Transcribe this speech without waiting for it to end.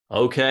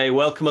Okay,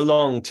 welcome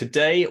along.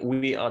 Today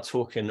we are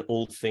talking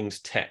all things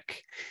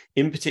tech.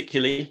 In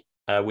particular,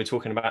 we're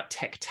talking about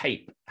Tech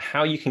Tape,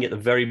 how you can get the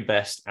very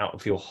best out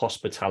of your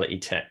hospitality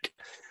tech.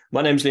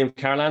 My name's Liam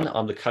Carolan.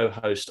 I'm the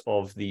co-host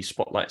of the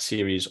Spotlight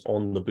series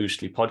on the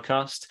Boostly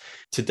podcast.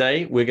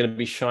 Today, we're going to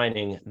be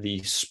shining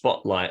the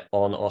spotlight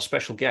on our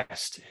special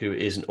guest, who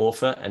is an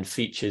author and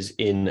features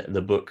in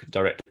the book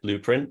Direct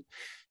Blueprint.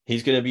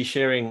 He's going to be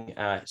sharing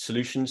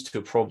solutions to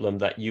a problem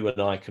that you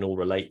and I can all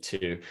relate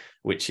to,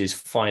 which is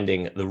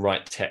finding the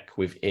right tech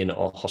within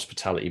our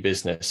hospitality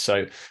business.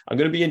 So I'm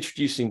going to be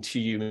introducing to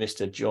you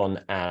Mr.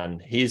 John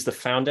Ann. He is the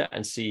founder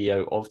and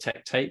CEO of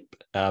Tech Tape.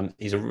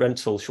 He's a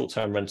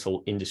short-term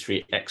rental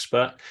industry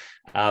expert.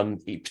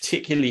 He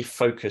particularly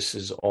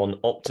focuses on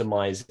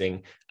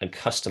optimizing and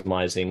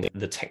customizing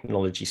the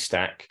technology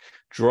stack,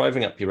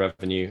 driving up your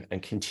revenue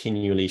and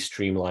continually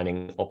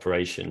streamlining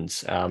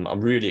operations.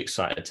 I'm really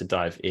excited to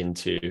dive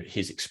into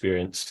his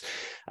experience.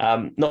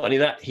 Not only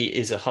that, he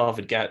is a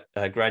Harvard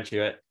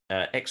graduate,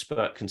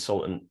 expert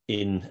consultant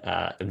in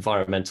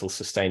environmental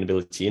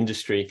sustainability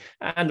industry.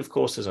 And of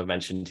course, as I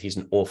mentioned, he's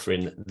an author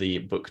in the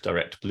book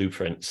Direct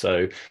Blueprint.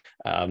 So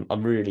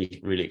I'm really,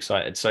 really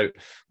excited. So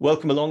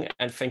welcome along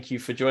and thank you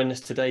for joining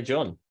us today,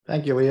 John.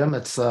 Thank you, Liam.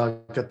 It's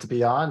good to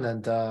be on,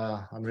 and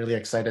I'm really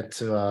excited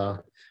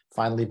to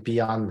finally be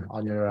on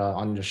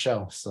your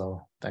show.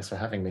 So thanks for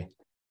having me.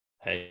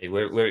 Hey,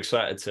 we're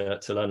excited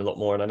to learn a lot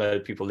more, and I know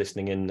people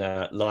listening in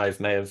live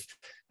may have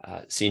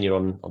seen you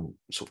on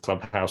sort of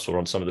Clubhouse or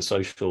on some of the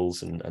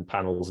socials and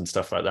panels and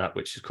stuff like that,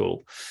 which is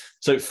cool.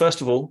 So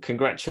first of all,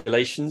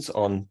 congratulations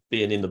on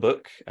being in the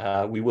book.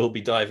 We will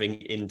be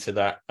diving into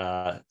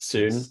that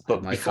soon,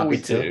 but before we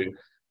do,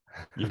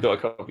 you've got a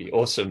copy.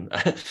 Awesome.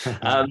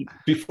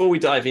 Before we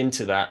dive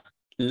into that,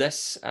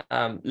 let's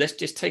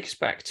just take us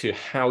back to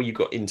how you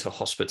got into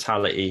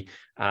hospitality,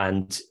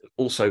 and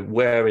also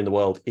where in the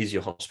world is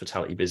your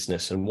hospitality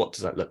business and what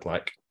does that look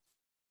like?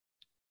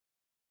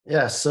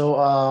 Yeah,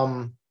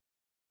 so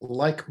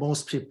like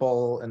most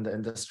people in the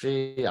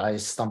industry, I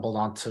stumbled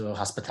onto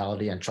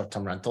hospitality and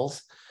short-term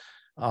rentals.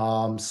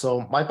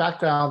 So my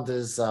background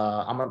is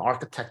I'm an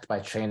architect by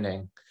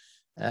training,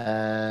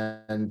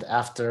 and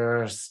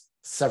after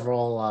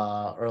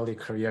several early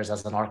careers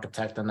as an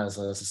architect and as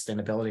a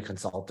sustainability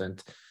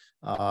consultant,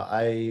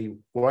 I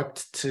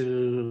worked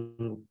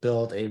to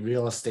build a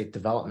real estate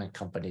development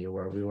company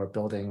where we were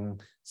building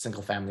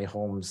single-family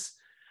homes.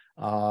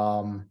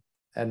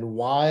 And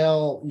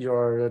while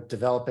you're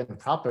developing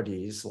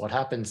properties, what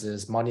happens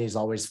is money is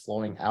always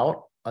flowing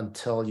out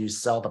until you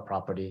sell the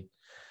property.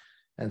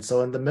 And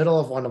so in the middle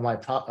of one of my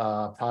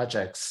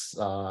projects,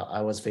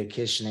 I was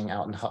vacationing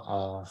out in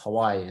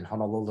Hawaii, in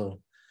Honolulu.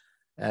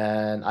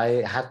 And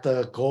I had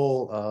the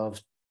goal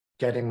of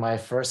getting my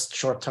first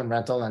short-term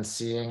rental and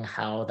seeing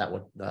how that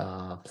would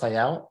play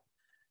out.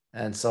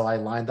 And so I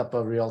lined up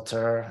a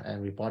realtor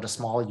and we bought a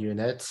small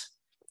unit.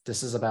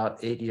 This is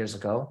about 8 years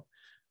ago.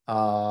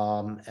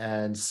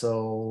 And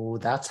so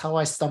that's how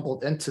I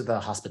stumbled into the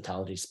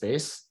hospitality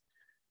space.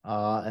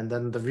 And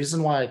then the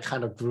reason why I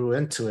kind of grew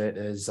into it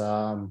is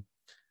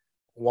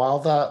while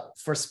the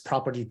first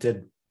property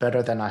did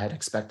better than I had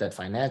expected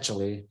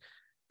financially,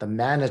 the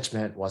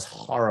management was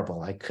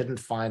horrible. I couldn't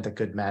find a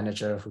good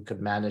manager who could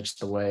manage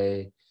the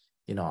way,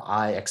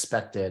 I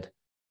expected.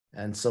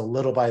 And so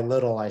little by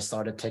little, I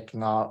started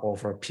taking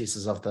over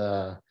pieces of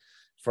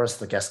first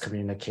the guest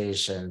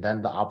communication,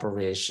 then the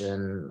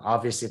operation,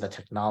 obviously the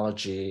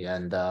technology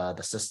and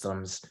the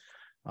systems.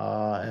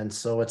 And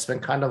so it's been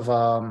kind of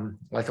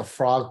like a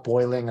frog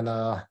boiling in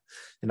a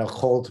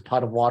cold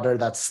pot of water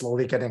that's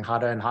slowly getting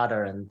hotter and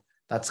hotter. And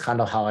that's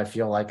kind of how I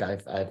feel like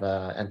I've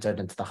entered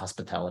into the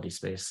hospitality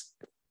space.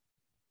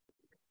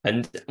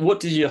 And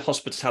what does your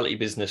hospitality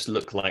business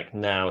look like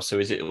now? So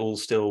is it all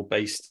still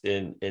based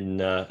in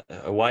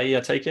Hawaii,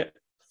 I take it?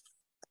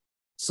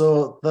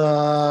 So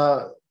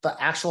the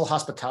actual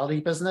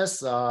hospitality business,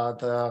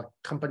 the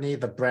company,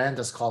 the brand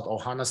is called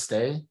Ohana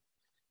Stay,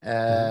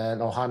 and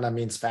Ohana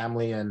means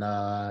family in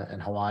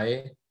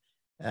Hawaii.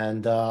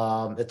 And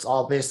it's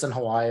all based in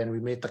Hawaii, and we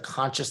made the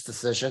conscious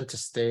decision to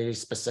stay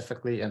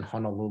specifically in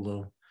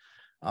Honolulu.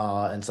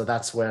 And so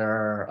that's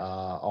where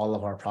all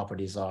of our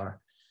properties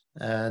are.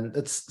 And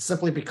it's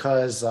simply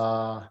because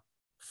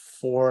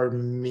for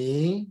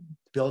me,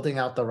 building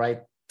out the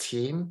right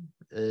team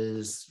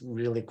is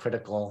really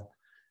critical.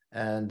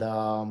 And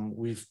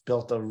we've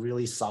built a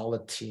really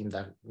solid team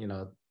that,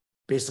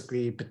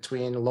 basically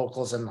between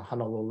locals in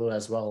Honolulu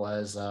as well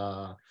as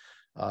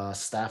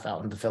staff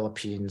out in the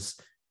Philippines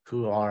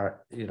who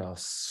are,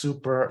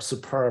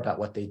 superb at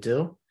what they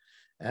do.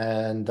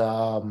 And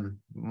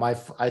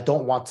I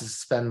don't want to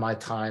spend my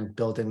time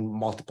building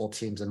multiple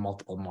teams in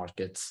multiple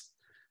markets.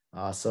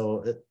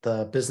 So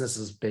the business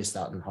is based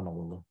out in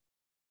Honolulu.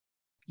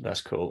 That's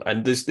cool.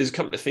 And there's a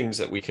couple of things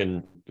that we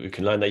can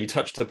learn there. You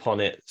touched upon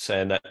it,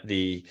 saying that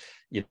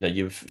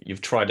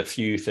you've tried a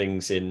few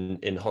things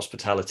in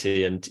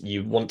hospitality, and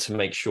you want to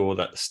make sure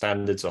that the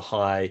standards are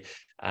high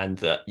and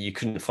that you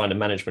couldn't find a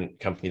management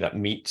company that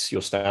meets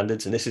your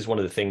standards. And this is one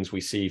of the things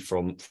we see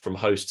from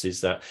hosts, is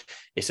that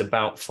it's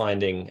about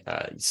finding,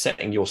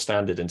 setting your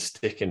standard and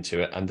sticking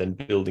to it, and then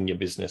building your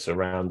business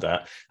around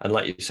that. And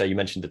like you say, you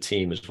mentioned the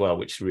team as well,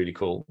 which is really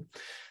cool.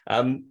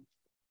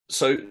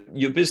 So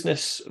your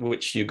business,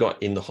 which you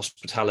got in the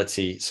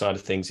hospitality side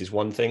of things, is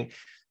one thing.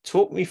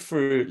 Talk me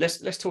through,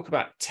 let's talk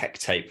about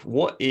TechTape.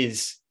 What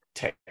is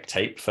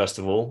TechTape, first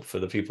of all, for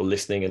the people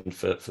listening, and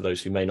for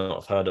those who may not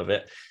have heard of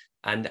it?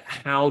 And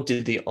how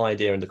did the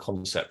idea and the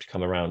concept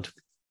come around?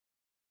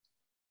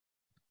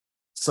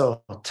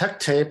 So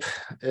TechTape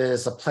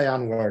is a play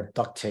on word,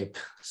 duct tape.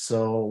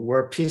 So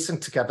we're piecing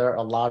together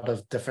a lot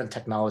of different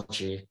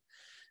technology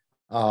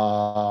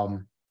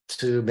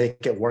to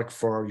make it work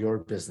for your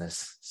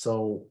business.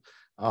 So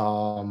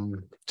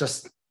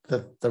just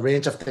the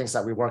range of things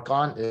that we work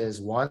on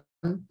is, one,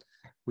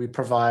 we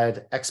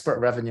provide expert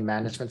revenue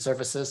management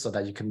services so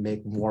that you can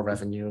make more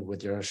revenue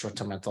with your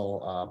short-term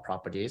rental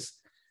properties.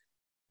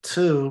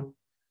 Two,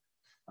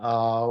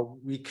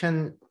 we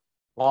can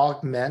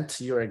augment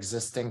your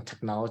existing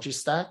technology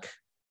stack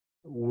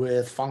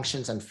with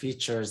functions and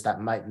features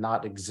that might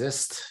not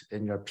exist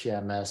in your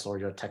PMS or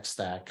your tech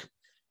stack.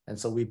 And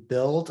so we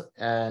build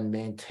and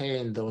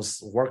maintain those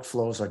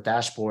workflows or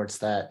dashboards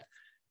that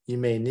you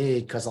may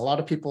need, because a lot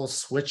of people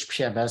switch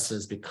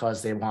PMSs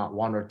because they want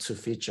one or two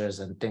features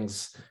and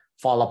things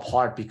fall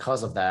apart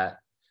because of that.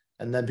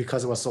 And then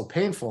because it was so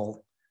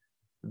painful,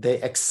 they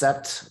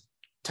accept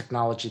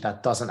technology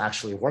that doesn't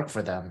actually work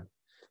for them.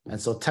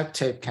 And so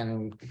TechTape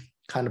can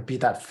kind of be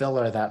that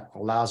filler that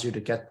allows you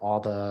to get all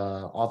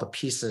the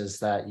pieces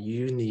that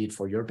you need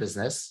for your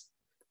business.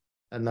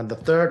 And then the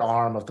third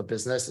arm of the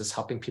business is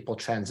helping people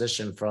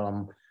transition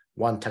from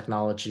one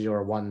technology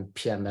or one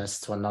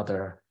PMS to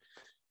another.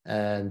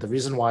 And the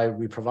reason why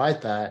we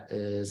provide that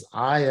is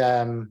I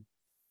am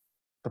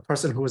the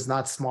person who is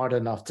not smart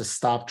enough to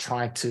stop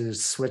trying to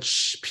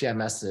switch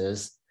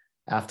PMSs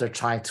after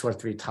trying 2 or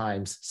 3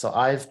 times. So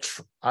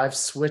I've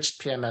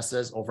switched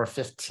PMSs over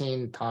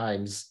 15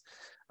 times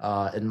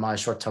in my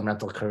short-term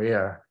rental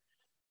career.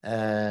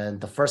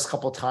 And the first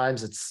couple of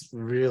times, it's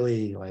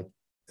really like,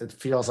 it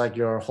feels like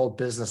your whole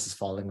business is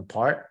falling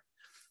apart.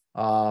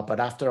 But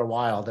after a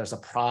while, there's a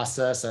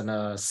process and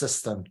a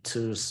system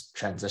to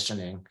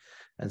transitioning.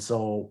 And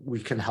so we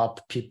can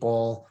help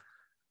people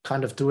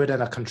kind of do it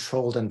in a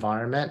controlled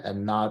environment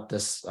and not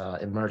this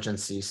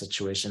emergency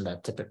situation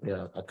that typically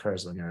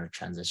occurs when you're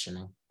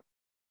transitioning.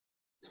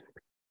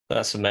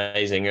 That's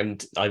amazing.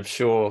 And I'm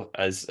sure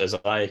as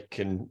I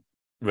can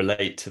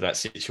relate to that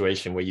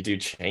situation where you do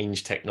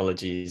change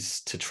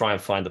technologies to try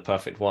and find the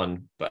perfect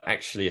one, but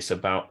actually it's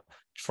about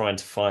trying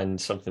to find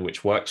something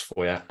which works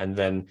for you, and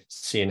then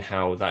seeing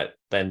how that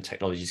then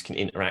technologies can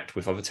interact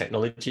with other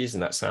technologies.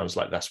 And that sounds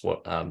like that's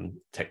what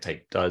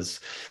TechTape does.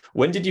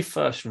 When did you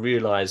first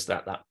realize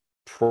that that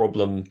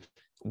problem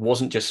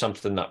wasn't just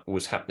something that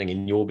was happening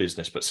in your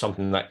business, but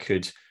something that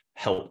could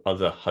help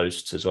other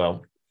hosts as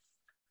well?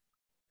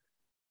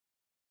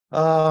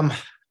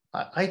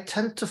 I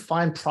tend to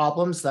find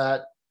problems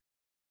that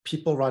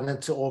people run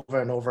into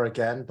over and over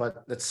again,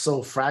 but it's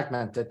so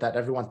fragmented that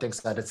everyone thinks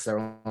that it's their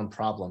own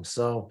problem.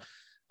 So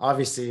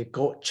obviously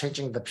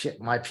changing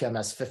my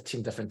PMS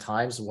 15 different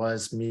times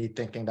was me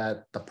thinking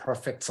that the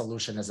perfect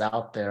solution is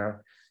out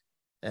there,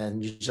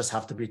 and you just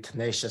have to be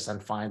tenacious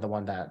and find the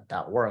one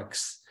that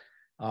works.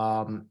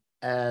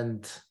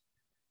 And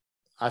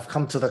I've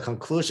come to the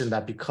conclusion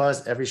that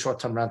because every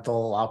short-term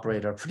rental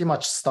operator pretty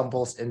much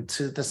stumbles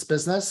into this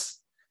business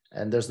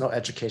and there's no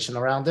education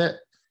around it,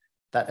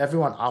 that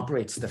everyone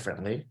operates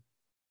differently.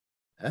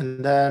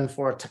 And then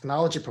for a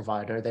technology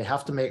provider, they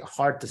have to make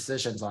hard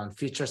decisions on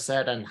feature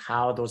set and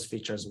how those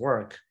features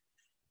work.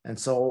 And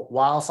so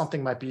while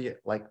something might be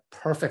like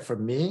perfect for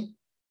me,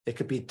 it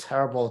could be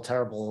terrible,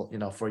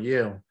 for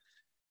you.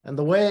 And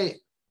the way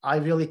I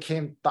really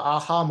the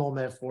aha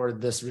moment for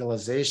this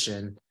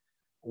realization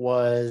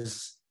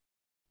was,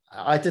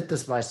 I did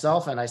this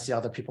myself and I see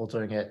other people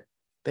doing it.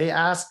 They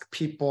ask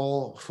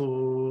people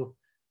who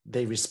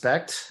they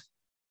respect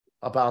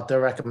about their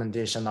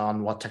recommendation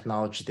on what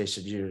technology they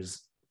should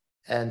use.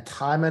 And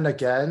time and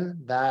again,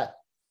 that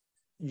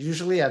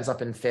usually ends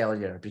up in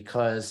failure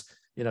because,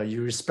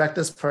 you respect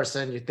this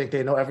person, you think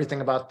they know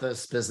everything about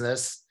this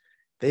business.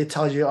 They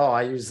tell you, oh,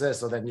 I use this.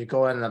 So then you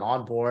go in and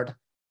onboard,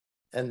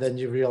 and then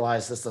you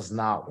realize this does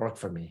not work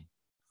for me.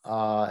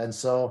 And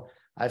so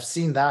I've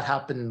seen that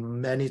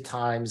happen many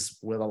times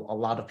with a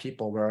lot of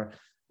people where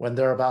when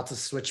they're about to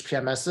switch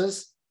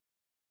PMSs,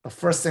 the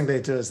first thing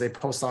they do is they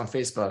post on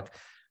Facebook,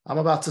 I'm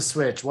about to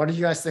switch. What do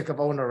you guys think of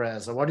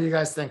OwnerRez? Or what do you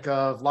guys think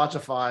of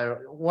Logify?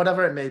 Or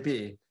whatever it may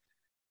be.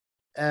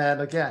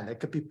 And again, it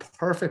could be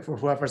perfect for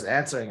whoever's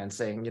answering and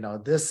saying,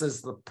 this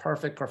is the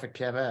perfect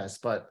PMS,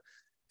 but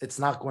it's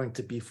not going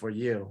to be for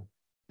you.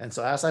 And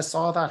so as I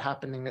saw that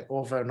happening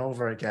over and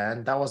over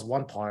again, that was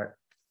one part.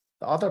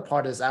 The other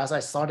part is, as I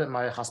started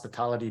my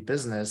hospitality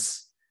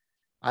business,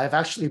 I've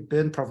actually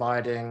been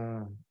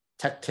providing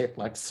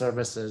TechTape-like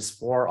services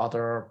for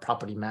other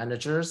property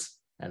managers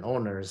and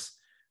owners,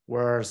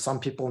 where some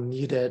people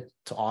need it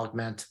to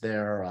augment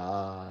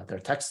their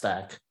tech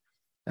stack.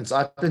 And so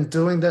I've been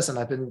doing this, and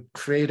I've been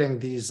creating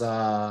these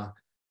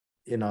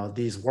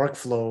these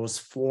workflows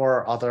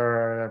for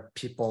other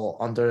people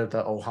under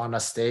the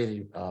Ohana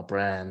Stay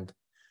brand.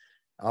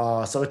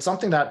 So it's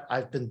something that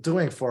I've been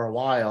doing for a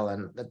while,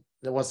 and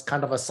it was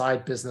kind of a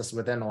side business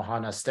within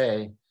Ohana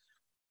Stay.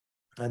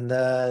 And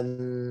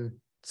then,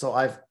 so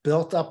I've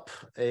built up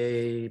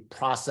a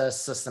process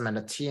system and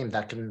a team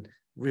that can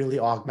really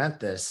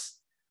augment this.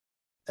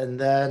 And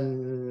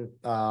then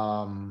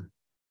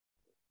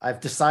I've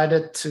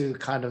decided to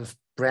kind of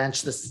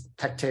branch this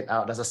TechTape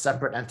out as a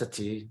separate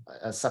entity,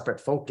 a separate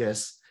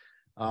focus,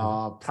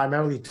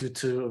 primarily due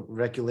to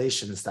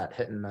regulations that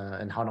hit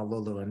in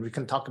Honolulu. And we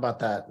can talk about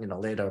that,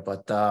 later.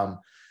 But that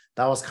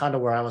was kind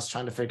of where I was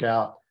trying to figure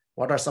out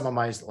what are some of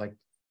my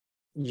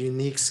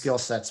unique skill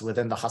sets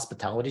within the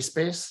hospitality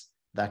space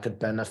that could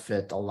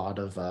benefit a lot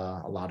of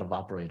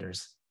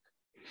operators.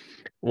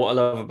 What I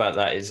love about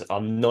that is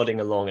I'm nodding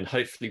along, and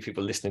hopefully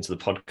people listening to the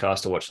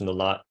podcast or watching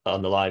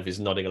on the live is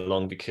nodding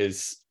along,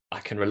 because I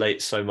can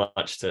relate so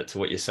much to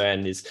what you're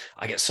saying. Is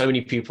I get so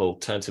many people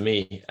turn to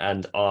me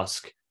and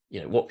ask,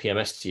 what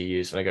PMS do you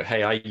use? And I go,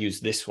 hey, I use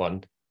this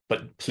one,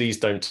 but please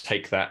don't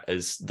take that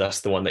as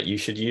that's the one that you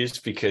should use,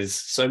 because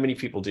so many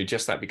people do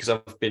just that, because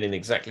I've been in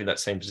exactly that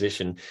same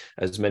position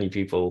as many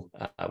people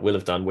will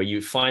have done, where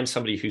you find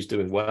somebody who's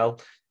doing well,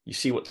 you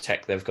see what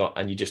tech they've got,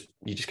 and you just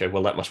go,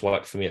 well, that must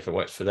work for me if it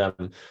works for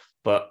them.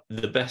 But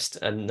the best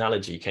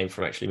analogy came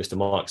from actually Mr.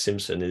 Mark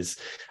Simpson, is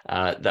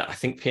that I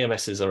think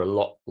PMSs are a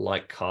lot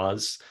like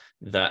cars,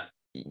 that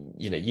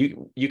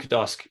you could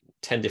ask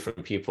 10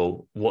 different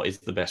people what is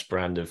the best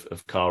brand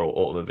of car or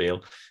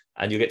automobile,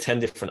 and you'll get 10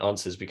 different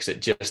answers, because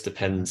it just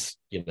depends,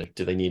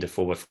 do they need a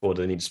 4x4?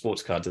 Do they need a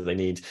sports car? Do they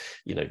need,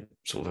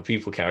 sort of a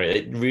people carrier?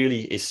 It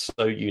really is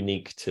so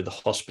unique to the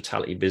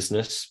hospitality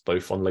business,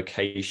 both on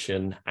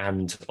location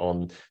and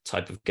on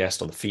type of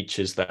guest, on the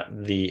features, that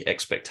the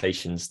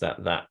expectations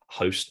that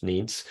host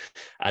needs.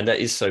 And that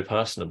is so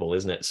personable,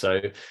 isn't it?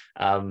 So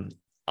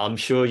I'm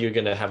sure you're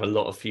going to have a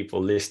lot of people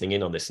listening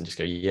in on this and just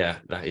go, yeah,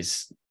 that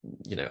is,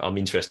 I'm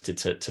interested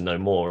to know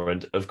more.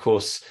 And of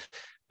course,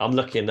 I'm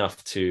lucky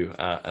enough to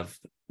have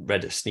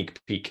read a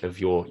sneak peek of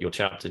your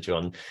chapter,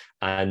 John,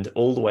 and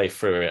all the way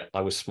through it,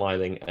 I was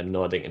smiling and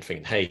nodding and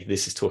thinking, hey,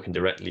 this is talking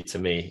directly to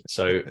me.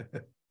 So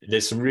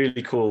there's some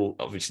really cool,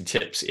 obviously,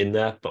 tips in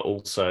there, but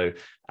also,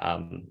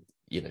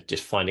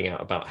 just finding out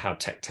about how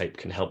TechTape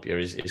can help you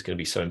is going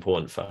to be so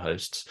important for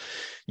hosts.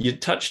 You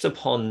touched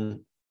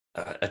upon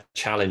a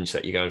challenge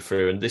that you're going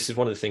through, and this is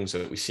one of the things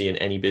that we see in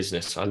any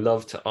business. I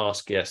love to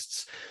ask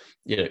guests,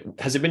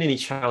 has there been any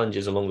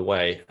challenges along the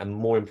way? And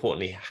more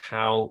importantly,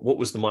 what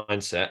was the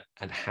mindset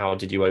and how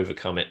did you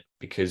overcome it?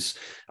 Because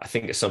I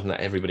think it's something that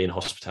everybody in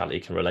hospitality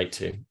can relate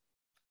to.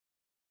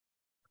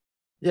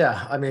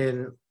 Yeah, I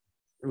mean,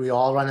 we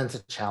all run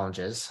into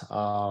challenges.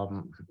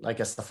 I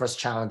guess the first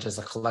challenge is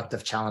a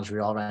collective challenge we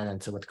all ran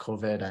into with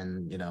COVID,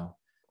 and,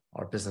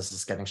 our business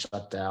is getting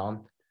shut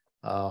down.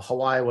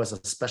 Hawaii was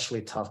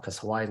especially tough because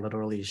Hawaii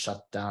literally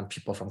shut down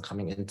people from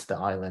coming into the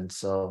island.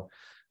 So,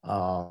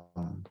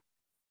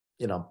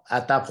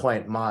 at that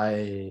point,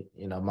 my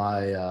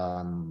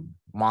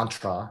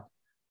mantra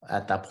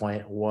at that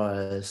point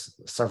was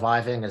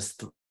surviving is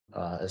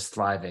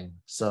thriving.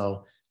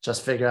 So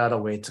just figure out a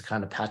way to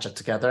kind of patch it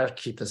together,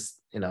 keep this,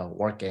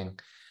 working.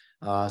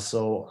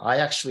 So I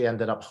actually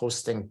ended up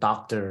hosting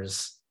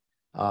doctors.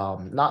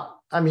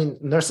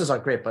 Nurses are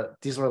great, but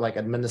these were like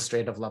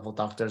administrative level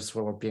doctors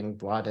who were being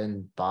brought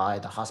in by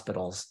the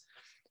hospitals.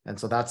 And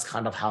so that's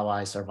kind of how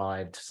I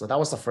survived. So that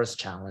was the first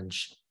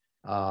challenge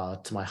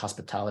to my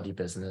hospitality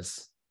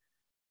business.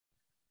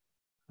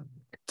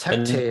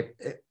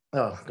 TechTape.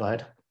 Go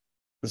ahead.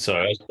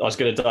 Sorry, I was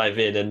going to dive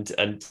in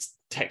and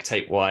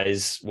TechTape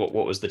wise, what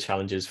was the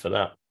challenges for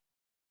that?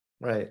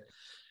 Right.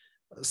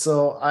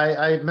 So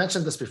I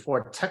mentioned this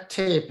before.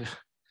 TechTape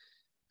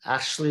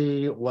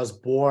actually was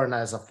born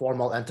as a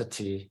formal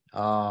entity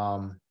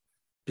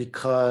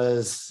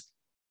because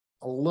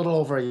a little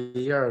over a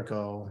year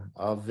ago,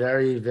 a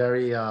very,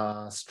 very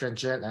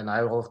stringent and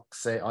I will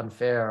say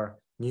unfair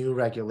new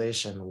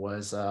regulation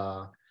was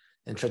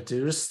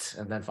introduced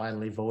and then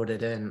finally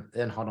voted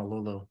in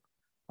Honolulu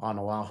on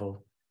Oahu.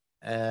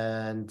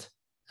 And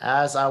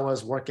as I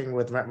was working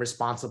with Rent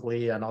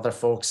Responsibly and other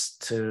folks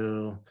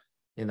to,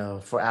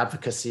 for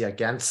advocacy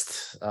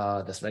against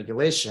this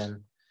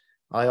regulation,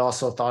 I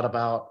also thought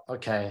about,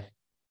 okay,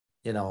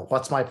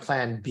 what's my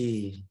plan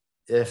B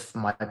if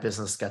my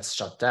business gets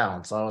shut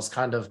down? So I was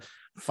kind of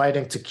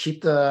fighting to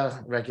keep the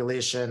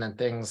regulation and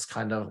things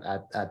kind of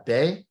at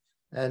bay.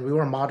 And we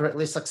were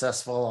moderately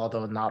successful,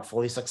 although not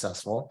fully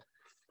successful.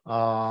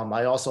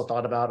 I also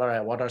thought about, all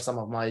right, what are some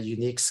of my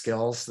unique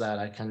skills that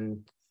I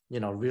can,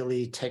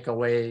 really take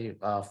away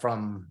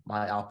from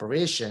my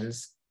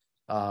operations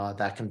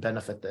that can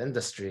benefit the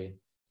industry.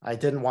 I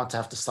didn't want to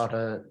have to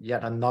start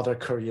yet another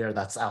career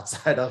that's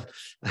outside of,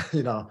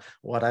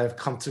 what I've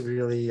come to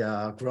really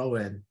grow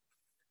in.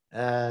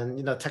 And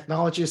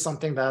technology is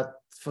something that,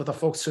 for the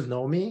folks who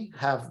know me,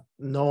 have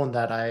known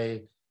that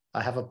I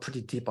have a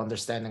pretty deep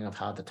understanding of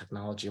how the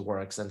technology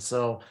works. And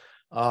so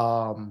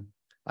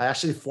I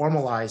actually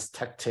formalized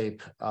Tech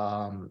Tape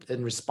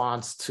in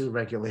response to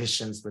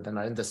regulations within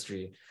our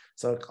industry.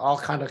 So it all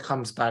kind of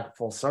comes back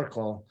full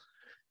circle.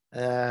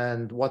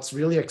 And what's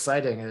really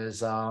exciting is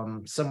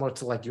similar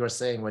to like you were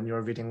saying when you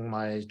were reading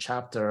my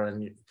chapter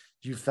and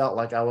you felt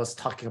like I was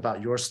talking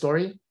about your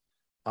story.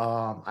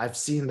 I've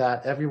seen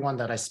that everyone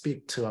that I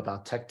speak to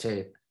about Tech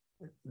Tape,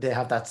 they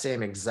have that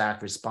same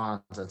exact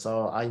response. And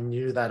so I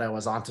knew that I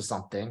was onto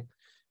something.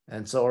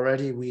 And so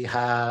already we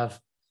have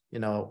a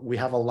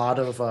lot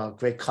of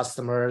great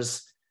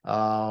customers.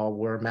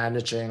 We're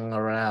managing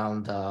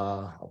around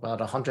about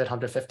 100,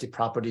 150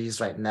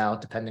 properties right now,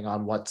 depending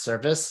on what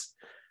service.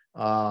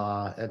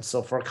 And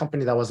so for a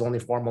company that was only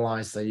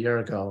formalized a year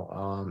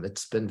ago,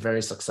 it's been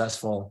very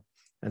successful.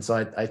 And so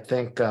I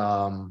think,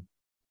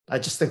 I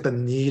just think the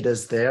need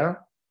is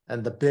there.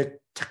 And the big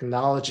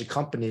technology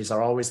companies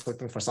are always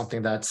looking for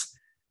something that's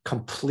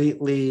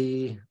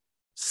completely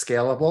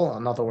scalable.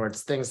 In other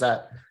words, things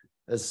that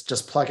is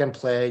just plug and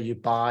play, you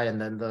buy, and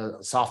then the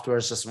software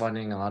is just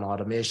running on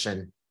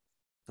automation.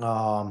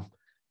 One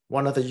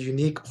of the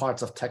unique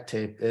parts of Tech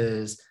Tape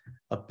is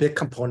a big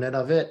component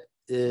of it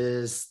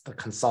is the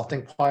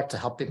consulting part, to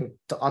helping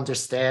to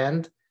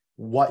understand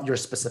what your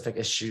specific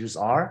issues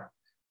are.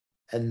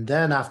 And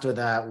then after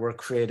that, we're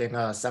creating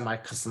a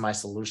semi-customized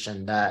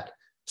solution that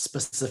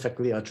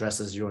specifically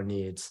addresses your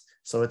needs.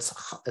 So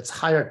it's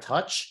higher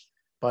touch,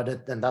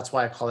 and that's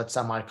why I call it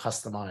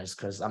semi-customized,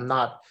 because I'm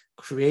not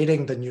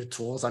creating the new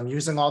tools. I'm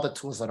using all the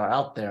tools that are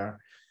out there,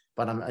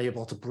 but I'm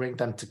able to bring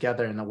them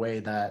together in a way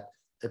that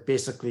it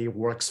basically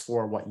works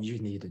for what you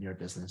need in your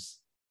business.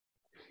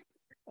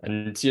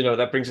 And,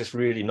 that brings us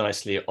really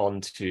nicely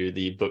onto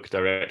the book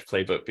Direct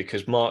Playbook,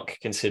 because Mark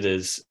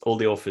considers all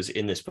the authors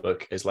in this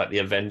book as like the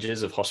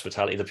Avengers of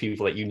hospitality, the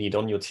people that you need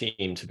on your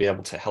team to be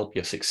able to help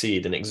you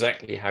succeed. And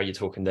exactly how you're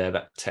talking there,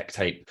 that Tech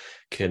Tape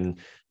can,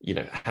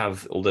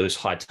 have all those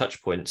high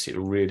touch points.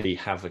 It'll really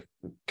have a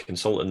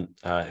consultant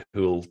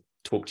who will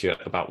talk to you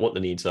about what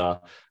the needs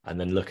are and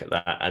then look at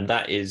that. And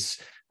that is,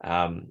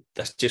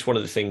 that's just one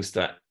of the things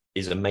that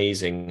is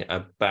amazing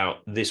about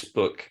this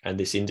book and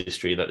this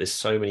industry, that there's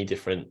so many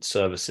different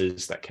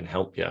services that can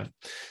help you.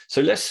 So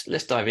let's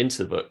dive into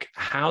the book.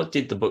 How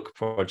did the book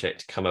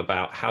project come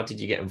about? How did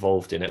you get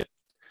involved in it?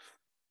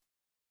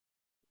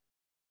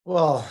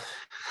 Well,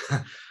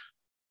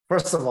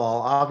 first of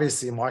all,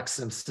 obviously Mark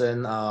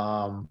Simpson,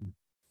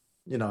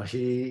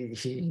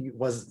 he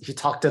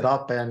talked it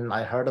up and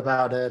I heard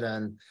about it,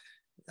 and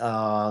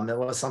it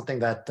was something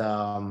that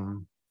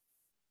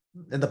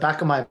in the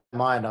back of my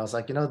mind, I was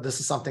like, this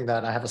is something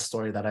that I have a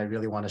story that I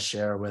really want to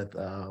share with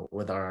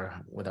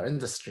our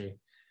industry.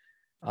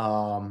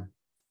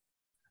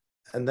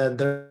 And then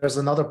there's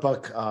another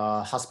book,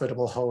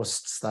 Hospitable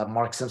Hosts, that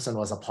Mark Simpson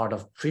was a part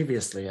of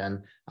previously,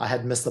 and I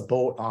had missed the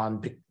boat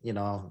on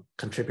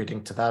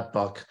contributing to that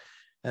book.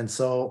 And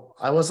so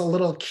I was a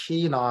little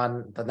keen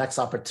on the next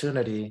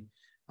opportunity.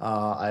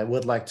 I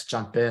would like to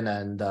jump in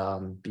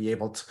and be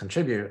able to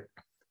contribute.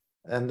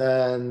 And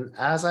then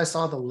as I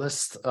saw the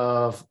list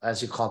of,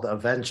 as you call the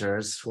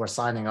Avengers, who are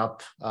signing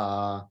up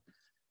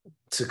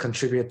to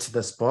contribute to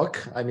this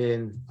book, I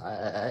mean,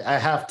 I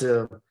have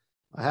to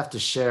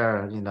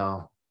share,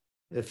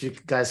 if you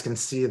guys can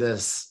see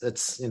this,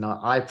 it's,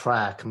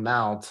 iPrac,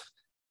 Mount,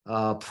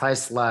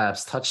 Price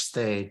Labs,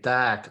 TouchStay,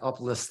 DAC,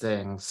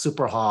 Uplisting,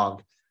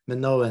 Superhog,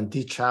 Minoan,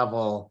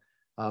 D-Travel,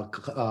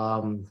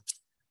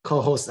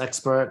 co-host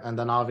expert, and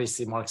then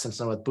obviously Mark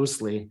Simpson with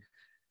Boostly.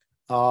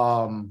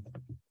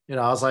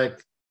 I was like,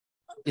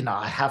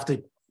 I have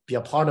to be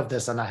a part of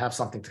this and I have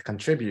something to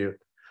contribute.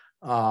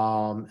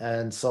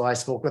 And so I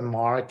spoke with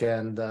Mark,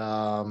 and,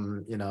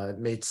 it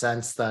made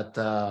sense that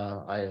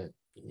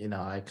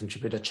I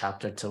contribute a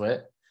chapter to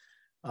it.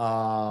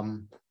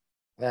 And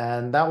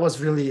that was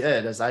really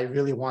it, as I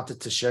really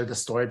wanted to share the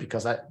story,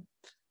 because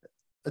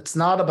it's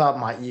not about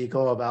my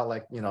ego, about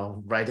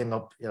writing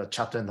up a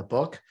chapter in the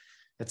book.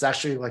 It's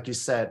actually, like you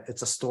said,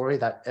 it's a story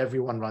that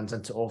everyone runs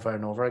into over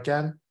and over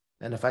again.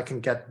 And if I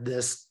can get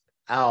this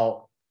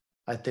out,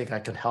 I think I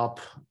can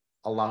help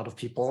a lot of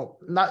people,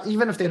 not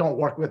even if they don't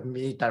work with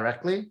me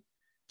directly,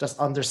 just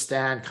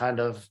understand kind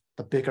of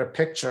the bigger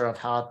picture of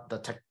how the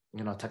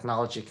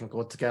technology can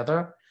go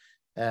together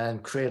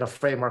and create a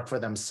framework for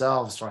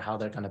themselves for how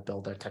they're going to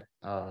build their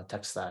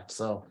tech stack.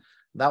 So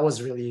that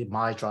was really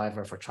my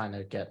driver for trying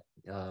to get,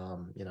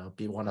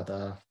 be one of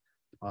the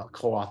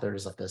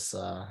co-authors of this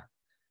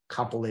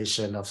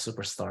compilation of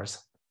superstars.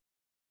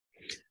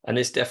 And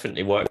it's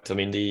definitely worked. I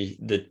mean,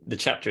 the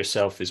chapter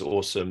itself is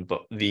awesome,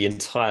 but the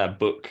entire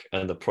book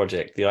and the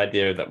project, the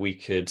idea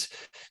that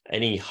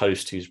any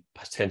host who's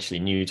potentially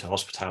new to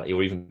hospitality,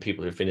 or even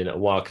people who've been in it a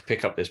while, could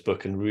pick up this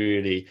book and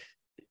really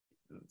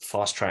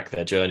fast track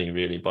their journey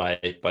really by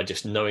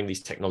just knowing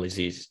these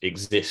technologies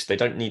exist. They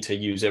don't need to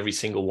use every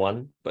single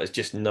one, but it's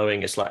just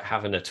knowing, it's like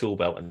having a tool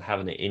belt and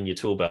having it in your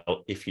tool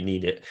belt if you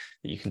need it,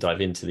 that you can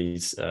dive into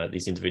these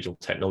individual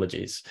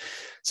technologies.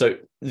 So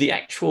the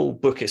actual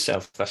book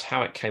itself, that's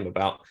how it came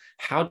about.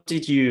 How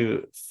did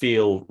you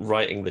feel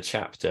writing the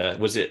chapter?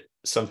 Was it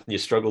something you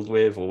struggled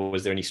with, or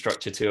was there any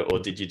structure to it, or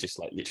did you just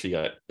like literally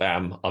go,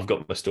 bam, I've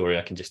got my story,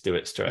 I can just do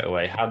it straight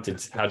away? How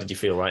did you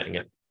feel writing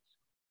it?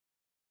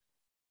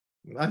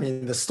 I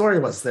mean, the story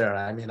was there.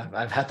 I mean,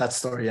 I've had that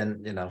story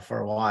for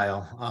a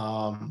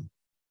while.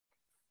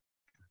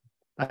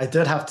 I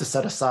did have to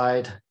set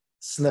aside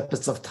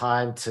snippets of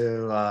time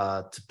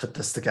to put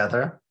this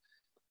together.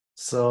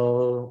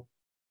 So,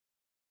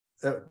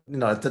 it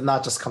did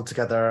not just come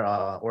together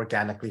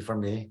organically for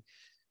me.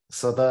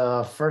 So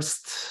the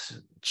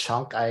first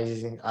chunk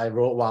I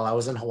wrote while I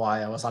was in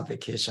Hawaii. I was on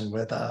vacation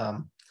with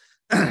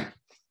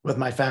with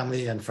my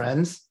family and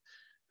friends,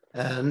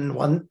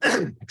 and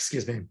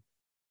excuse me.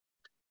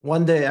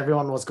 One day,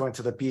 everyone was going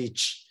to the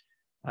beach.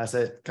 I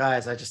said,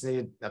 guys, I just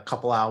need a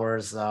couple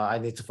hours. I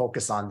need to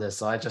focus on this.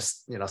 So I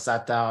just,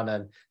 sat down,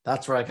 and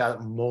that's where I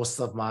got most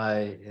of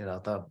my,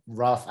 the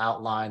rough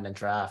outline and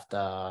draft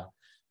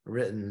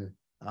written.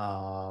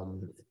 I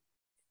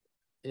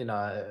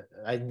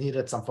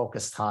needed some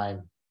focused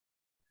time.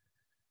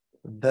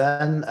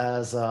 Then,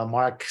 as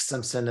Mark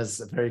Simpson is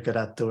very good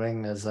at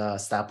doing, is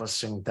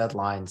establishing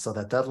deadlines. So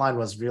the deadline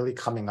was really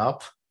coming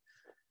up.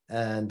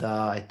 And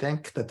I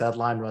think the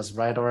deadline was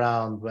right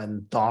around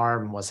when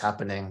DARM was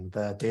happening,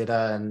 the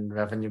Data and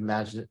Revenue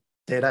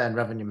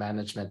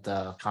Management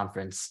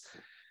conference.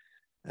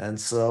 And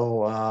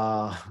so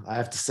I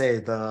have to say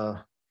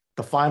the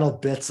final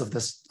bits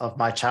of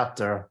my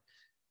chapter,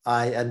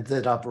 I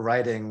ended up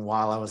writing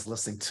while I was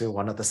listening to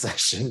one of the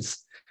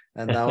sessions,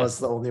 and that was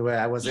the only way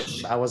I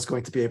was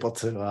going to be able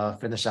to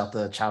finish out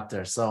the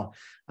chapter. So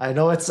I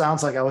know it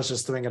sounds like I was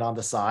just doing it on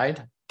the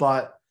side,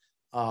 but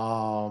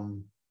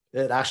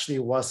it actually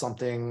was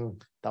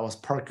something that was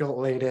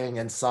percolating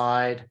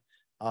inside.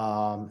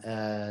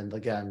 And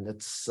again,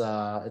 it's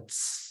a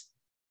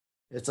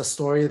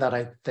story that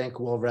I think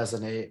will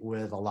resonate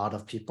with a lot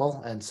of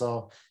people. And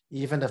so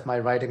even if my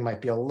writing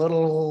might be a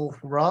little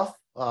rough,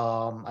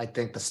 I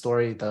think the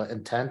story, the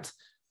intent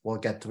will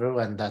get through.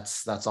 And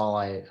that's all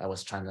I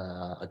was trying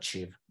to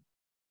achieve.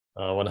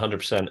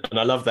 100%. And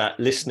I love that,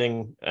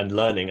 listening and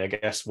learning, I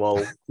guess,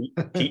 while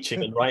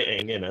teaching and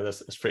writing,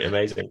 that's pretty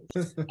amazing.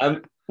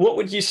 What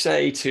would you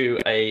say to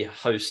a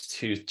host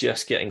who's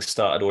just getting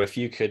started, or if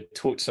you could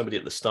talk to somebody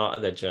at the start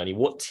of their journey,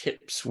 what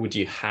tips would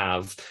you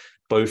have,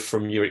 both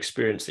from your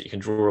experience that you can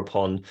draw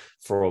upon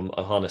from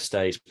Ohana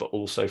Stays, but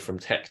also from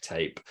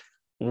TechTape?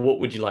 What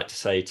would you like to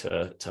say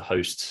to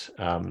hosts,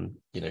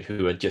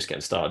 who are just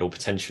getting started or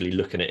potentially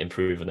looking at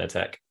improving their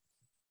tech?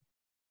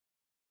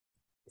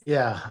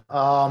 Yeah.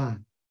 I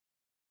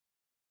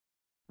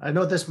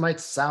know this might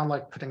sound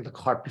like putting the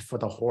cart before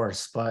the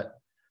horse, but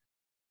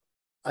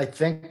I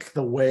think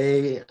the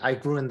way I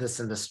grew in this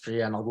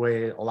industry and the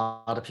way a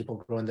lot of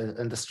people grow in the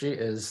industry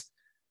is,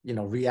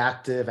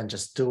 reactive and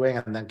just doing,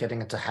 and then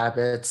getting into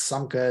habits,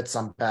 some good,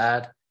 some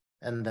bad,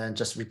 and then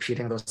just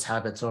repeating those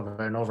habits over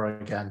and over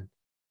again.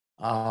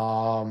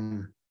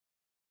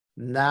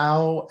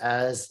 Now,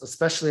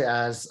 especially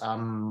as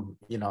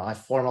I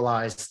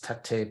formalized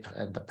TechTape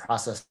and the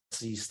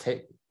processes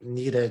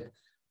needed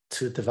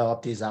to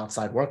develop these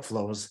outside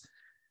workflows,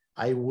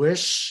 I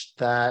wish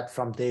that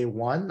from day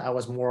one I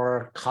was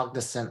more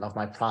cognizant of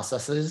my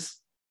processes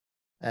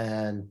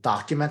and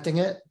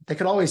documenting it. They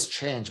could always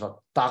change, but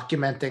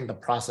documenting the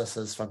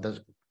processes from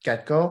the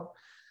get-go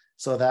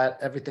so that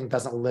everything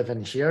doesn't live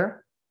in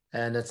here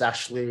and it's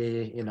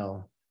actually in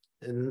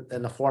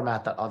a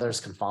format that others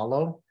can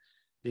follow.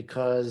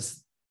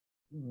 Because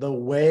the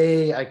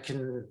way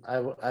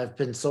I've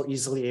been so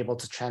easily able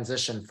to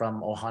transition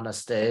from Ohana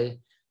Stay,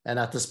 and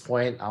at this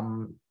point,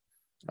 I'm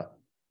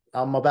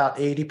about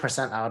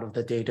 80% out of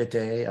the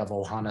day-to-day of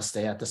Ohana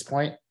Stay at this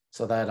point,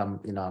 so that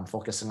I'm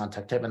focusing on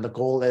TechTape, and the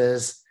goal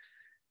is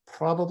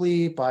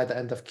probably by the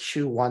end of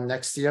Q1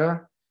 next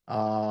year,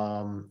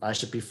 I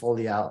should be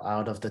fully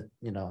out of the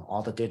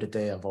all the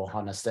day-to-day of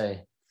Ohana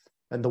Stay,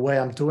 and the way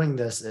I'm doing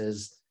this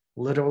is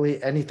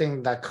literally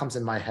anything that comes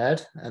in my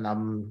head and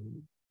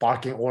I'm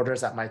barking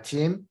orders at my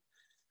team,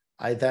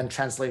 I then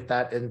translate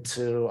that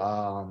into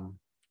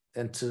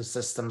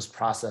systems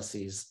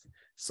processes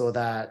so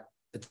that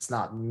it's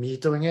not me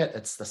doing it,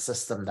 it's the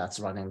system that's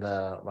running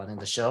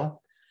the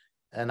show.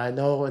 And I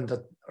know in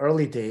the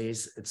early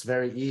days, it's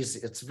very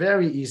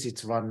easy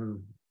to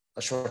run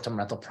a short-term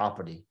rental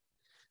property.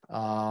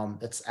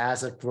 It's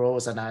as it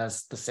grows and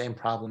as the same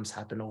problems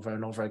happen over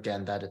and over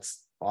again that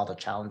all the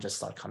challenges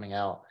start coming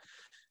out.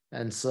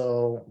 And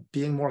so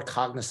being more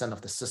cognizant of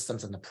the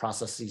systems and the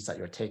processes that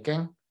you're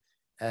taking,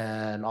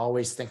 and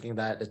always thinking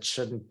that it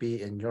shouldn't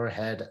be in your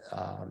head,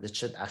 it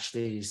should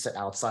actually sit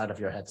outside of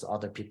your head so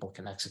other people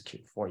can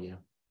execute for you.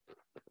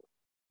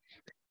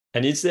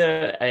 And is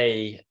there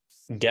a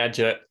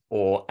gadget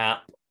or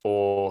app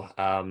or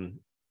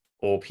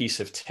or piece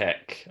of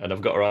tech, and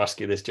I've got to ask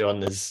you this,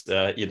 John, as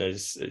you know,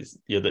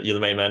 you're the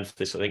main man for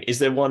this sort of thing. Is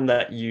there one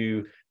that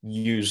you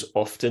use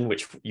often,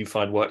 which you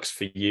find works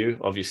for you?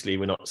 Obviously,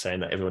 we're not saying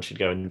that everyone should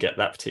go and get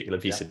that particular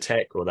piece of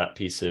tech or that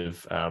piece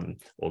of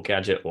or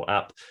gadget or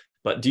app,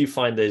 but do you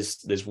find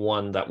there's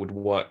one that would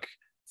work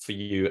for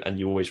you and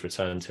you always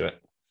return to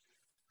it?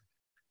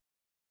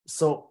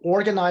 So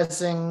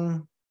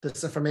organizing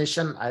this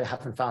information, I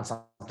haven't found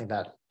something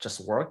that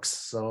just works.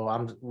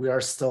 So we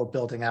are still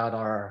building out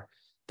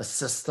the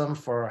system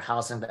for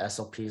housing the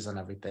SOPs and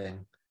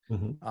everything.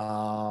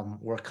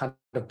 We're kind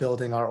of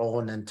building our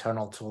own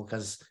internal tool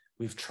because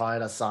we've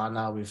tried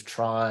Asana, we've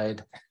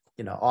tried,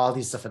 all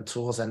these different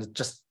tools, and it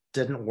just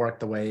didn't work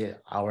the way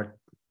our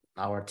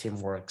team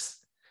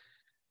works.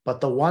 But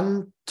the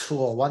one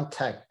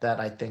tech that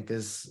I think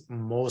is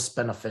most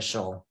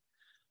beneficial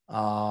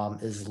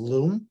is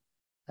Loom,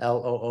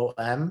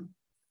 Loom.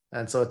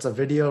 And so it's a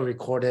video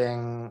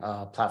recording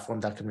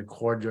platform that can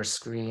record your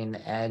screen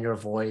and your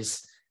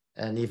voice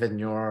and even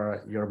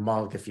your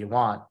mug if you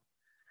want.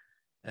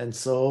 And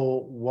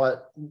so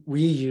what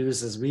we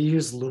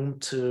use Loom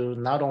to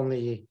not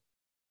only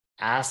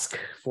ask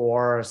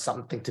for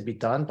something to be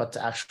done, but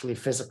to actually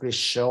physically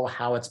show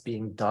how it's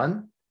being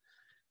done.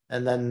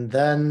 And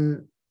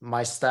then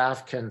my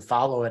staff can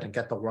follow it and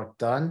get the work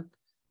done.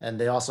 And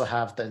they also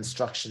have the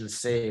instructions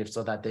saved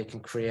so that they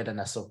can create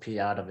an SOP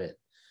out of it.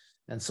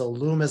 And so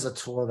Loom is a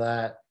tool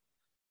that,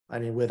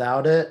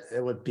 without it,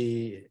 it would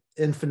be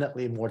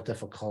infinitely more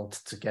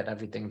difficult to get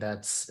everything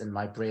that's in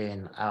my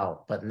brain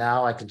out. But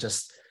now I can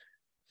just,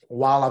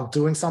 while I'm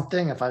doing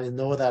something, if I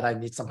know that I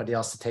need somebody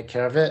else to take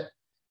care of it,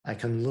 I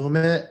can Loom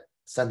it,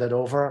 send it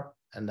over,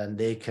 and then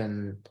they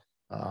can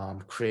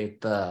create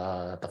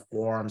the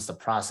forms, the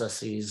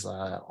processes,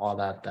 all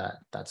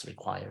that's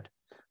required.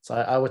 So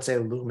I would say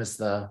Loom is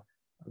the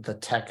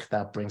tech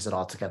that brings it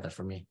all together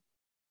for me.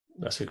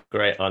 That's a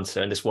great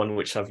answer. And it's one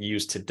which I've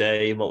used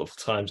today multiple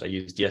times. I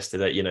used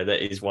yesterday.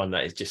 That is one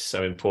that is just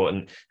so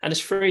important. And it's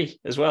free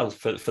as well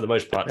for the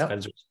most part. Yep.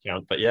 Depends which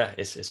account. But yeah,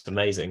 it's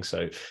amazing.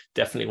 So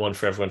definitely one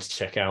for everyone to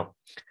check out.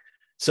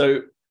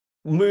 So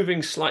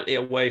moving slightly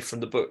away from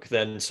the book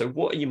then. So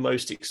what are you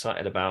most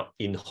excited about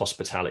in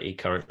hospitality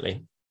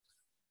currently?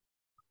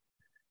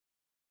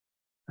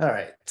 All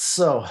right.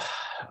 So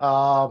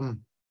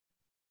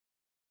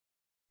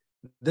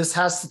this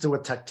has to do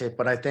with TechTape,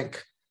 but I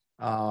think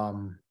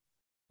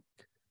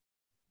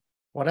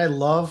what I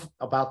love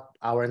about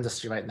our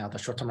industry right now, the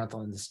short-term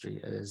rental industry,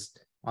 is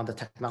on the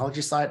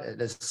technology side, it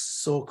is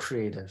so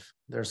creative.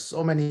 There's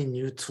so many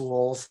new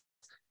tools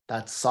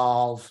that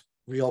solve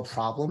real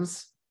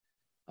problems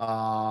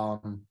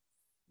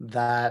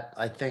that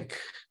I think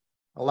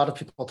a lot of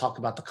people talk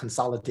about the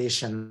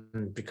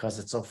consolidation because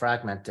it's so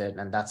fragmented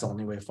and that's the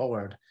only way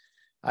forward.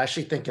 I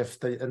actually think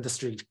if the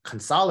industry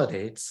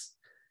consolidates,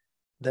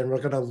 then we're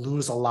going to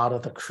lose a lot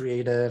of the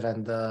creative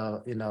and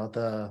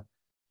the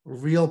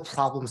real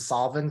problem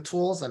solving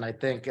tools. And I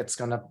think it's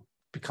going to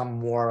become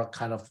more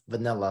kind of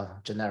vanilla,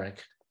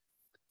 generic.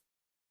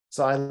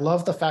 So I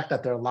love the fact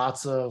that there are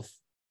lots of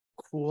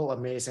cool,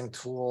 amazing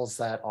tools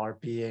that are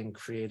being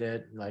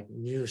created, like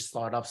new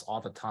startups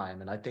all the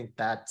time. And I think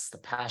that's the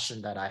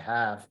passion that I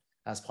have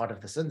as part of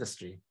this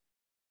industry.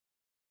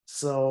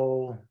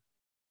 So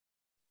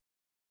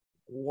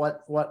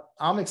what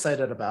I'm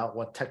excited about,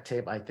 what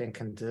TechTape I think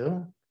can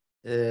do,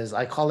 is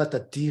I call it the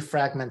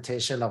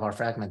defragmentation of our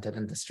fragmented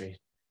industry.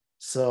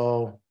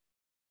 So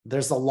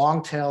there's a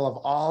long tail of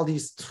all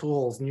these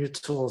tools, new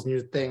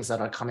things that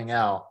are coming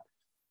out,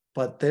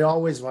 but they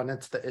always run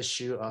into the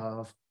issue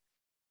of,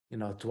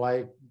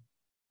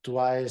 do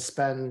I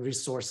spend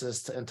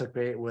resources to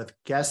integrate with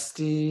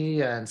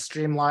Guesty and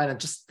Streamline and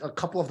just a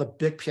couple of the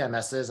big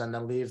PMSs and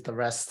then leave the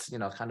rest,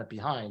 kind of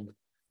behind?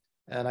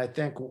 And I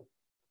think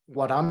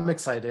what I'm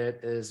excited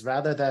is,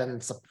 rather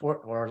than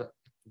support or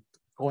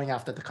going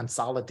after the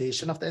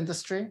consolidation of the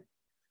industry,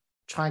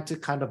 trying to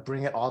kind of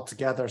bring it all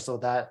together so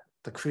that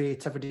the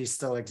creativity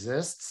still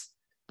exists,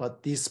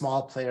 but these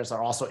small players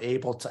are also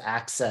able to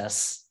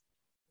access,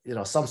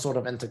 some sort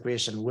of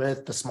integration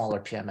with the smaller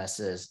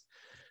PMSs.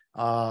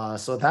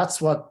 So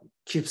that's what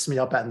keeps me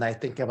up at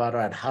night thinking about,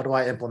 all right, how do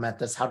I implement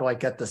this? How do I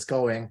get this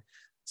going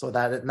so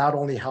that it not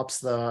only helps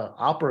the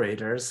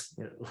operators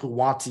who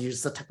want to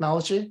use the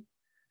technology,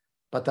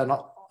 but then,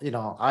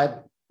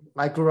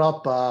 I grew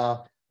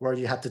up where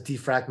you had to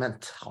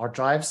defragment hard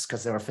drives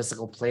because they were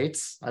physical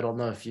plates. I don't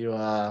know if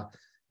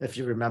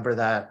you remember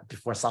that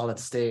before solid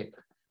state.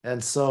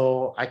 And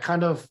so I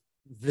kind of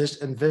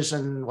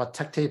envision what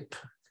TechTape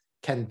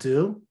can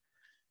do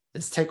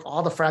is take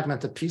all the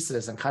fragmented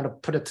pieces and kind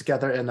of put it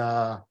together in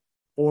a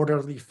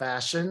orderly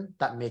fashion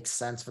that makes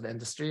sense for the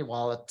industry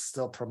while it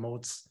still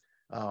promotes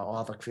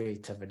all the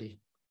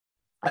creativity.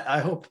 I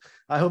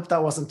hope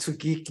that wasn't too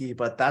geeky,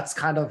 but that's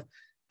kind of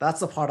that's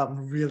the part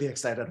I'm really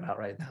excited about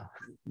right now.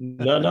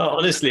 No,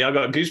 honestly, I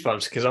got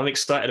goosebumps because I'm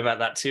excited about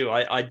that too.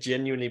 I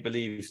genuinely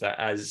believe that,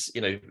 as you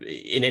know,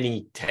 in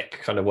any tech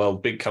kind of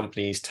world, big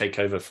companies take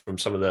over from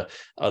some of the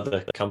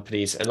other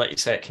companies, and like you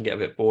say, it can get a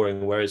bit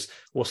boring. Whereas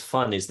what's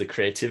fun is the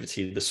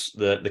creativity,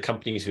 the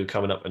companies who are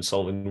coming up and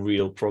solving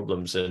real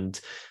problems, and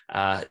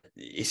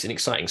it's an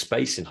exciting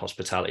space in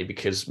hospitality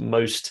because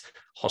most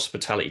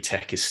hospitality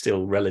tech is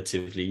still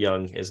relatively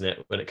young, isn't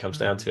it, when it comes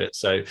down to it?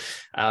 So,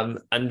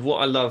 and what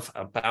I love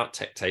about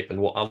Tech Tape and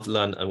what I've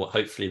learned and what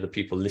hopefully the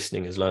people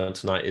listening has learned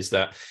tonight is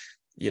that,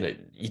 you know,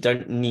 you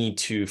don't need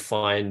to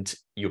find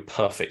your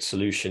perfect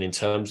solution in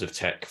terms of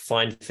tech.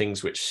 Find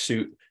things which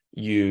suit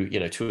you, you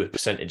know, to a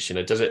percentage. You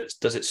know, does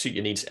it suit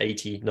your needs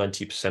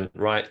 80-90%,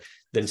 right?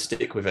 Then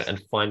stick with it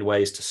and find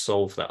ways to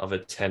solve that other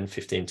 10,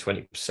 15,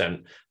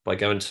 20% by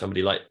going to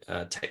somebody like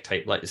Tech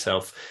Tape, like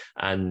yourself,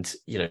 and,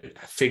 you know,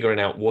 figuring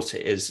out what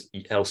it is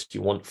else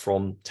you want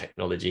from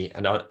technology,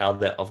 and are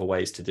there other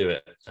ways to do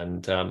it.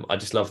 And I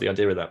just love the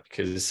idea of that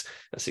because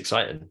that's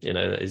exciting. You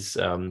know,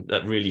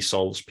 that really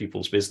solves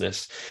people's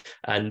business.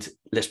 And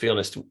let's be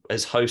honest,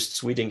 as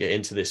hosts, we didn't get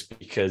into this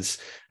because,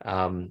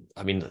 I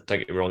mean, don't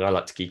get me wrong, I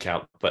like to geek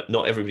out, but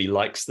not everybody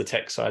likes the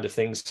tech side of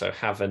things. So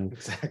having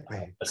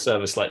a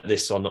service like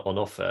this on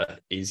offer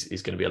is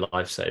going to be a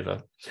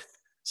lifesaver.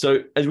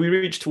 So as we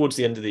reach towards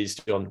the end of these,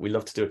 John, we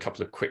love to do a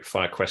couple of quick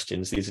fire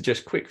questions. These are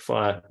just quick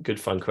fire, good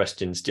fun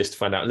questions, just to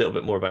find out a little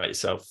bit more about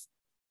yourself.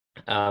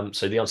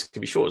 So the answer can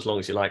be short as long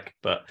as you like,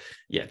 but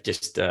yeah,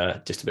 just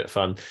a bit of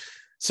fun.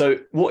 So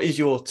what is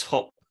your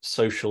top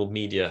social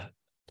media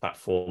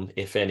platform,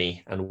 if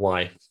any, and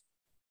why?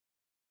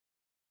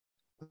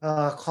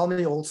 Call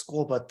me old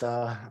school, but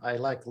I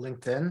like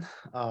LinkedIn.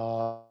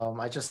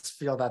 I just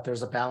feel that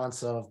there's a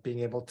balance of being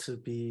able to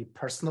be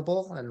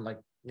personable and,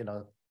 like, you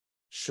know,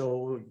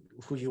 show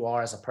who you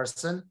are as a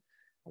person,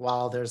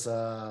 while there's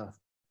a,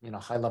 you know,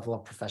 high level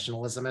of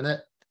professionalism in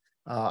it.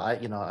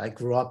 I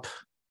grew up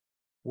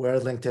where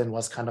LinkedIn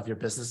was kind of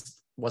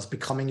was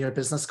becoming your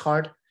business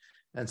card,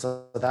 and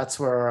so that's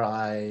where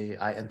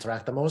I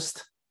interact the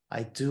most.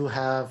 I do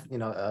have, you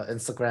know,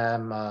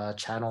 Instagram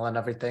channel and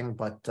everything,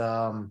 but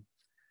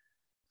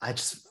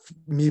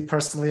me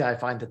personally, I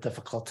find it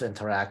difficult to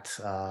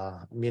interact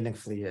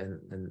meaningfully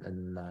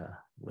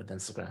with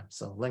Instagram.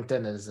 So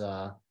LinkedIn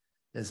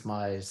is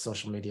my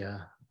social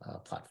media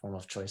platform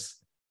of choice.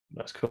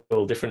 That's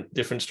cool.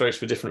 Different strokes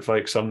for different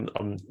folks. I'm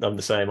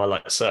the same. I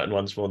like certain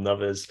ones more than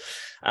others.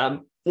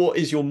 What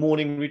is your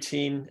morning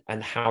routine,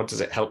 and how does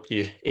it help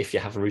you if you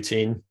have a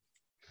routine?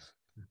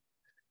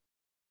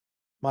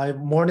 My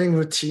morning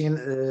routine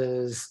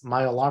is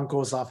my alarm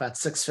goes off at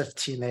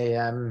 6:15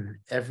 a.m.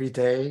 every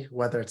day,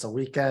 whether it's a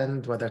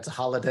weekend, whether it's a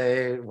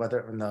holiday, in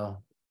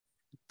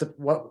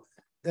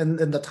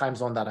the time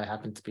zone that I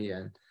happen to be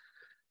in.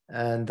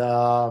 And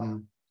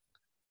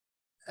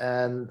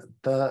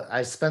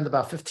I spend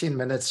about 15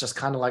 minutes just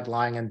kind of like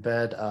lying in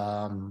bed,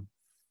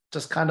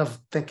 just kind of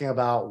thinking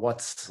about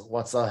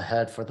what's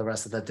ahead for the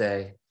rest of the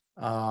day.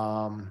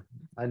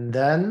 And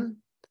then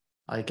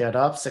I get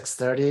up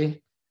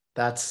 6:30.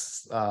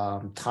 That's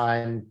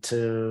time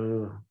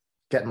to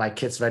get my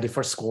kids ready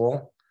for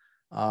school.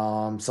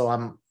 So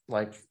I'm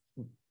like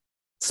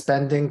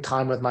spending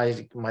time with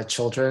my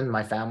children,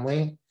 my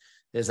family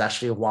is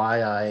actually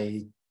why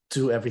I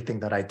do everything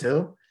that I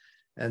do.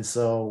 And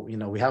so, you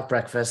know, we have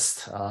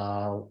breakfast.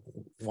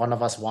 One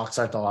of us walks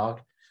our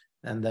dog,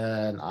 and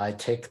then I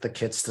take the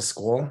kids to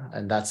school,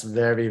 and that's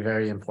very,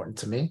 very important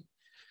to me.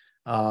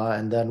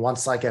 And then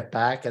once I get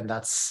back, and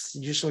that's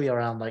usually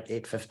around like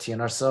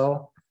 8:15 or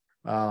so,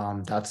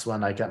 that's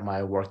when I get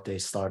my work day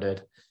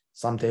started.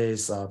 Some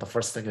days, the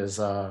first thing is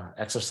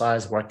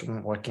exercise,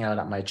 working out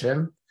at my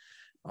gym.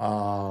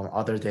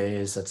 Other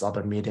days, it's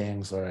other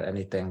meetings or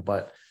anything.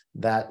 But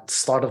that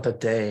start of the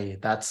day,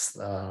 that's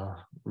a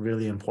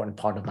really important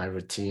part of my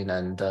routine.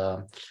 And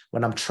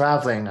when I'm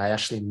traveling, I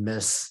actually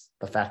miss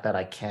the fact that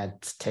I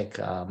can't take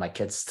my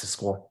kids to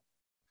school.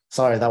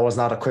 Sorry, that was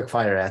not a quick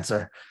fire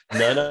answer.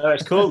 No,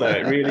 it's cool though.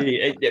 It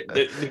really,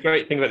 the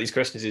great thing about these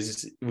questions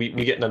is we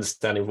get an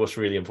understanding of what's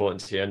really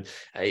important to you. And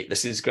hey,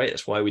 this is great.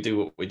 That's why we do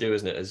what we do,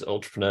 isn't it? As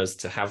entrepreneurs,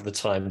 to have the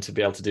time to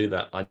be able to do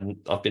that.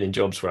 I've been in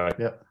jobs where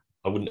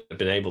I wouldn't have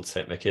been able to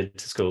take my kid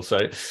to school. So,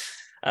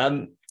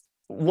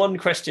 one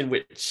question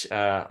which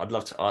I'd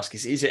love to ask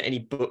is there any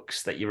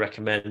books that you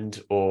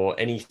recommend or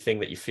anything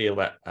that you feel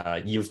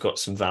that you've got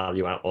some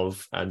value out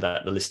of and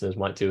that the listeners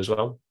might do as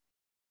well?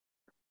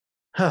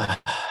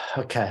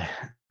 Okay.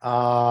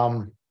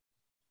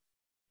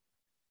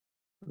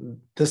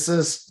 This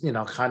is, you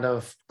know, kind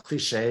of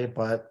cliche,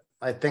 but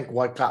I think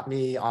what got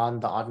me on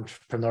the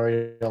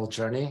entrepreneurial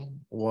journey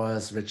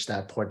was Rich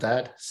Dad Poor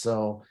Dad.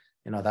 So,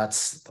 you know,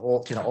 that's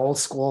old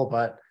school,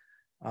 but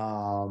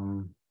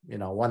you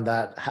know, one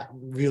that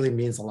really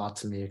means a lot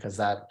to me because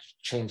that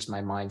changed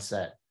my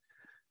mindset.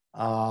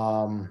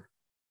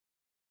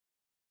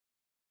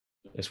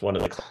 It's one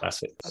of the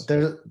classics.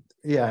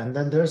 And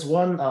then there's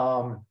one,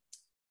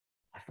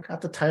 I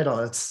forgot the title.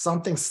 It's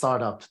something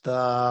startup.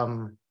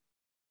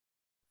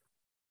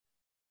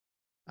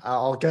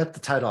 I'll get the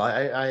title.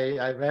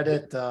 I read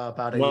it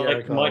about a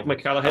year Mike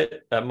ago.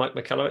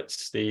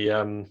 Michalowicz,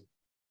 the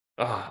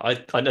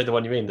I know the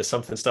one you mean. The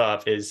something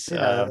startup is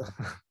Yeah,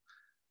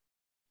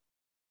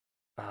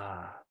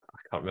 I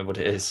can't remember what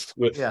it is.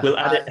 yeah. We'll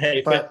add it.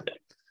 Hey, for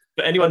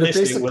anyone But it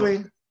listening,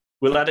 basically,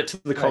 we'll add it to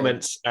the right.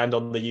 comments and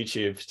on the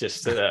YouTube.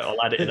 Just I'll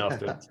add it in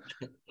afterwards.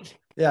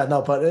 Yeah,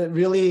 no, but it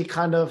really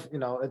kind of,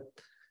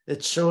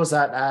 it shows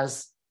that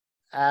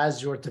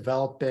as you're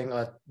developing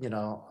a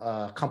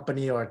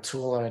company or a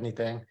tool or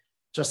anything,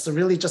 just to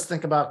really just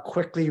think about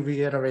quickly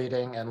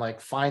reiterating and like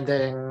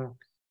finding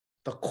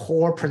the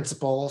core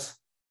principles,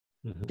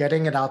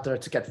 getting it out there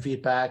to get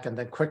feedback, and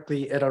then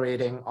quickly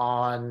iterating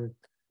on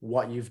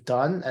what you've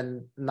done,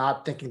 and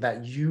not thinking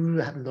that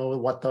you know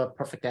what the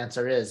perfect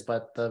answer is,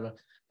 but the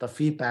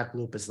feedback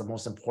loop is the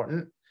most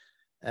important.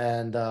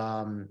 And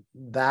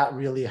that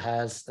really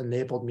has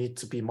enabled me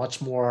to be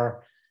much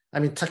more, I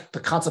mean, the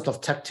concept of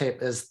tech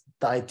tape is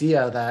the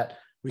idea that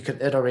we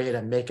can iterate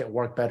and make it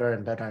work better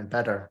and better and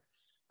better.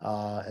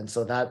 And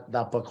so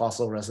that book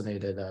also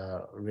resonated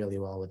really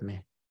well with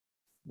me.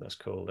 That's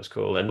cool. That's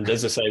cool. And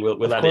as I say,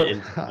 we'll Of add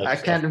it course, in. I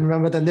can't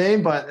remember the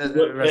name, but it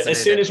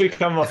As soon resonated. as we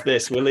come off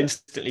this, we'll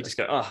instantly just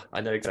go, oh, I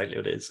know exactly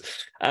what it is.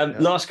 Yeah.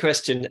 Last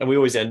question, and we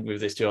always end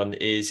with this, John,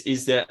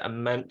 is there a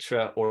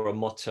mantra or a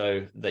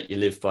motto that you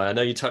live by? I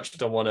know you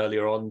touched on one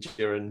earlier on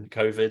during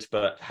COVID,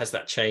 but has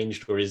that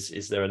changed, or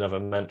is there another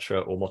mantra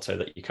or motto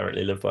that you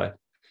currently live by?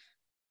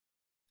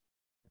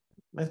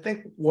 I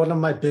think one of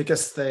my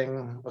biggest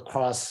thing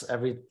across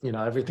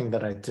everything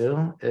that I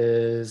do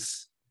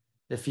is,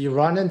 if you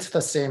run into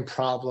the same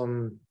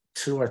problem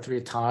 2 or 3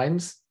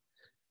 times,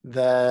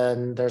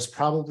 then there's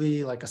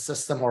probably like a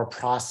system or a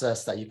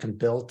process that you can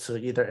build to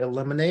either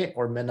eliminate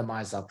or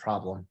minimize that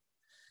problem.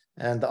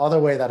 And the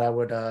other way that I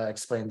would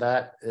explain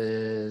that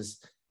is,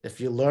 if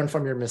you learn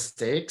from your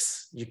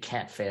mistakes, you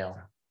can't fail.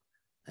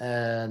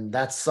 And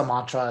that's the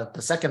mantra.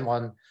 The second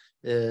one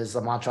is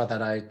a mantra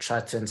that I try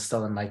to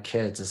instill in my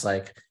kids. Is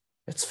like,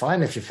 it's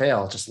fine if you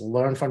fail, just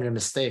learn from your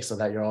mistakes so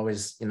that you're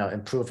always,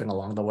 improving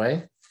along the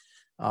way.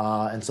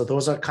 And so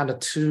those are kind of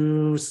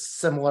two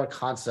similar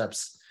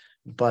concepts,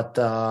 but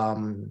I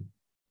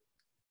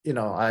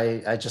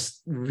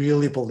just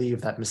really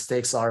believe that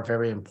mistakes are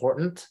very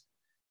important,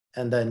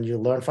 and then you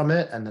learn from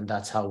it, and then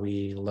that's how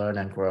we learn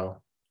and grow.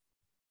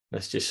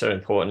 That's just so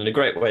important, and a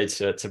great way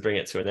to bring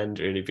it to an end,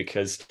 really,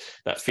 because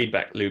that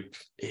feedback loop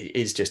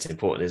is just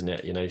important, isn't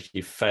it? If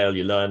you fail,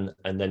 you learn,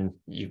 and then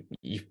you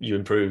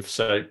improve.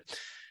 So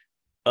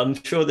I'm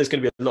sure there's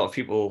going to be a lot of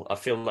people. I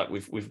feel like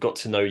we've got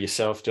to know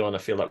yourself, John. I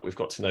feel like we've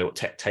got to know what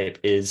Tech Tape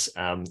is,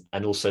 and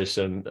also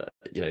some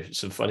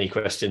some funny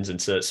questions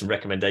and some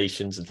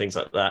recommendations and things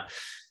like that.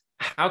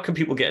 How can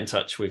people get in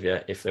touch with you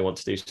if they want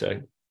to do so?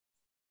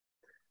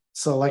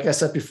 So, like I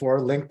said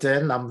before,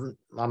 LinkedIn.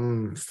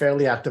 I'm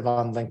fairly active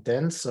on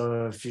LinkedIn.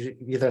 So if you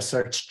either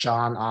search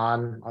John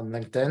on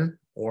LinkedIn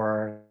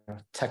or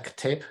Tech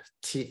Tape,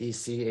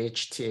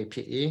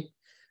 TECHTAPE,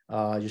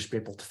 you should be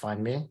able to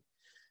find me.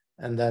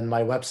 And then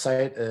my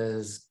website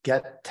is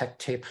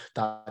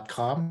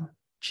gettechtape.com,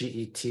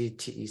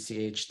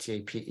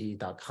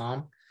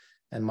 gettechtape.com.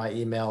 And my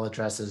email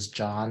address is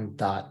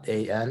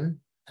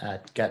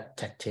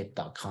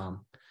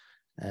john.an@gettechtape.com.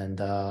 And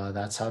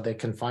that's how they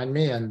can find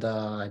me. And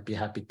I'm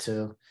happy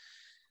to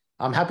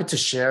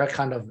share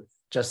kind of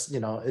just,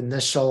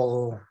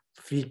 initial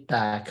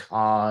feedback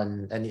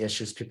on any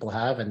issues people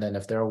have. And then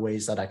if there are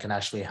ways that I can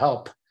actually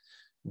help,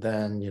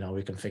 then,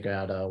 we can figure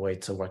out a way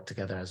to work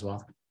together as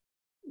well.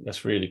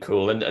 That's really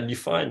cool. And you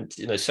find,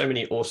 so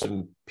many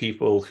awesome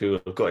people who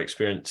have got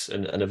experience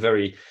and are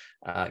very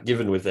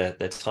given with their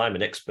time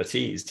and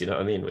expertise, do you know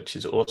what I mean? Which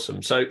is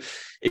awesome. So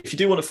if you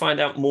do want to find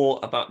out more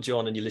about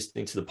John, and you're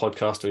listening to the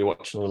podcast or you're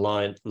watching on the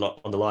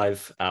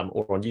live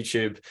or on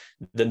YouTube,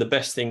 then the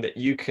best thing that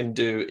you can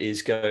do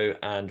is go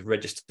and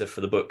register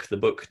for the book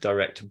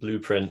Direct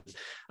Blueprint.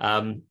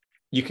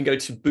 You can go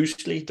to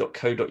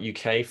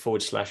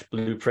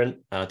boostly.co.uk/blueprint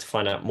to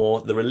find out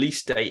more. The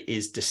release date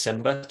is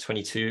December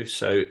 22.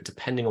 So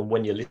depending on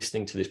when you're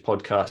listening to this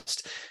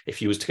podcast,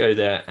 if you was to go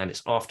there and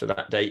it's after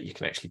that date, you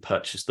can actually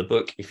purchase the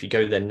book. If you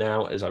go there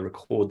now, as I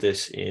record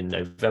this in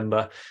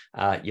November,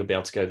 you'll be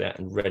able to go there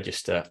and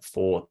register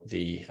for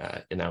the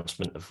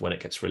announcement of when it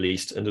gets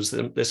released. And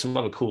there's some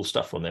other cool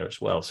stuff on there as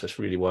well. So it's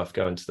really worth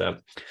going to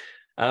that.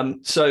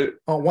 One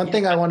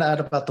thing I want to add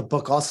about the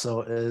book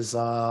also is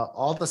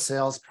all the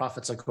sales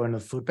profits are going to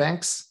food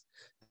banks.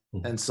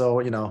 Mm-hmm. And so,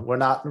 we're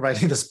not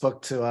writing this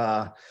book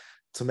to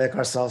make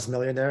ourselves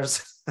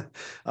millionaires.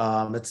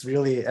 It's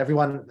really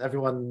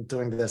everyone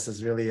doing this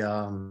is really,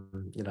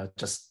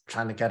 just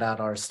trying to get out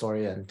our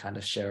story and kind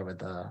of share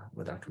with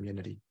our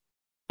community.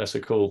 That's a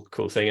cool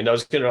thing. And I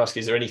was going to ask,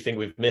 is there anything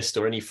we've missed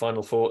or any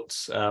final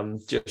thoughts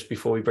just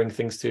before we bring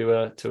things to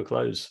a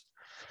close?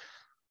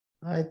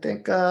 I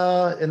think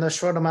in a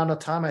short amount of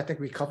time, I think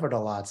we covered a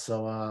lot.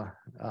 So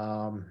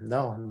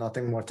no,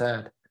 nothing more to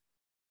add.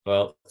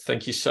 Well,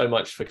 thank you so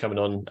much for coming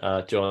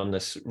on, John.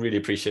 That's really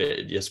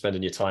appreciated you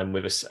spending your time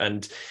with us.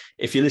 And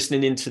if you're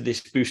listening into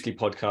this Boostly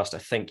podcast, I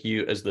thank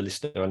you as the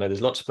listener. I know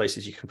there's lots of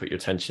places you can put your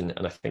attention,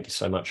 and I thank you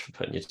so much for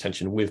putting your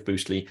attention with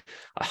Boostly.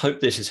 I hope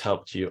this has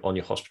helped you on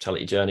your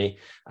hospitality journey.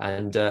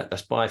 And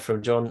that's bye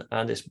from John,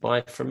 and it's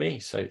bye from me.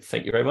 So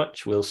thank you very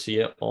much. We'll see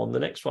you on the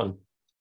next one.